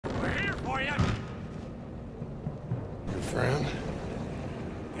friend.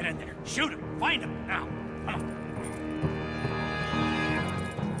 Get in there. Shoot him. Find him. Now. Come on.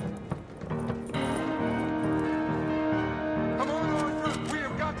 Come on, Arthur! We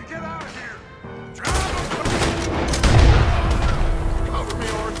have got to get out of here! Cover me,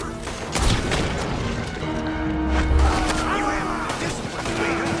 Arthur!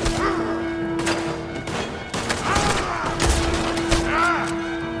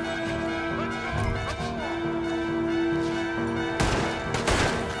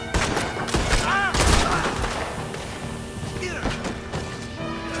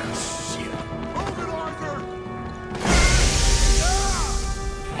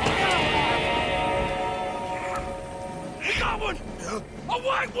 A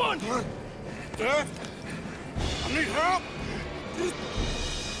white one! Dad? I need help!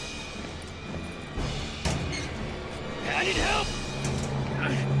 I need help!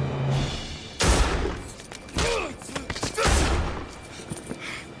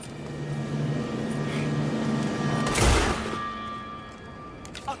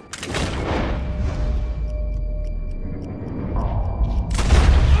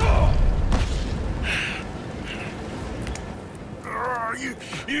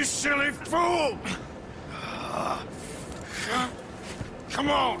 You silly fool! Come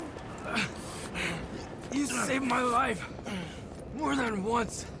on! You saved my life more than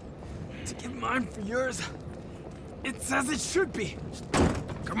once. To give mine for yours, it's as it should be.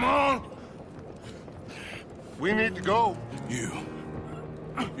 Come on! We need to go. You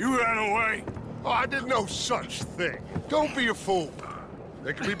ran away. Oh, I did no such thing. Don't be a fool.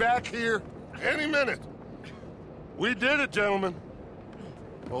 They could be back here any minute. We did it, gentlemen.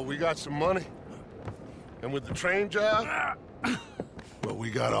 Well, we got some money. And with the train job, well, we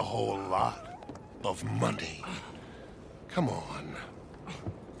got a whole lot of money. Come on.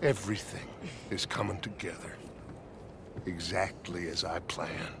 Everything is coming together. Exactly as I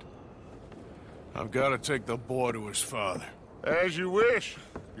planned. I've got to take the boy to his father. As you wish.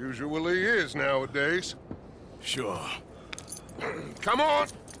 Usually is nowadays. Sure. Come on!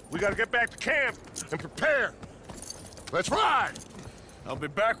 We gotta get back to camp and prepare. Let's ride! I'll be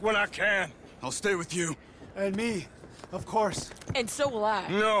back when I can. I'll stay with you. And me, of course. And so will I.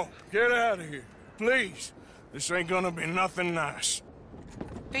 No, get out of here. Please. This ain't gonna be nothing nice.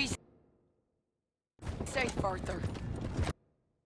 Be safe, Arthur.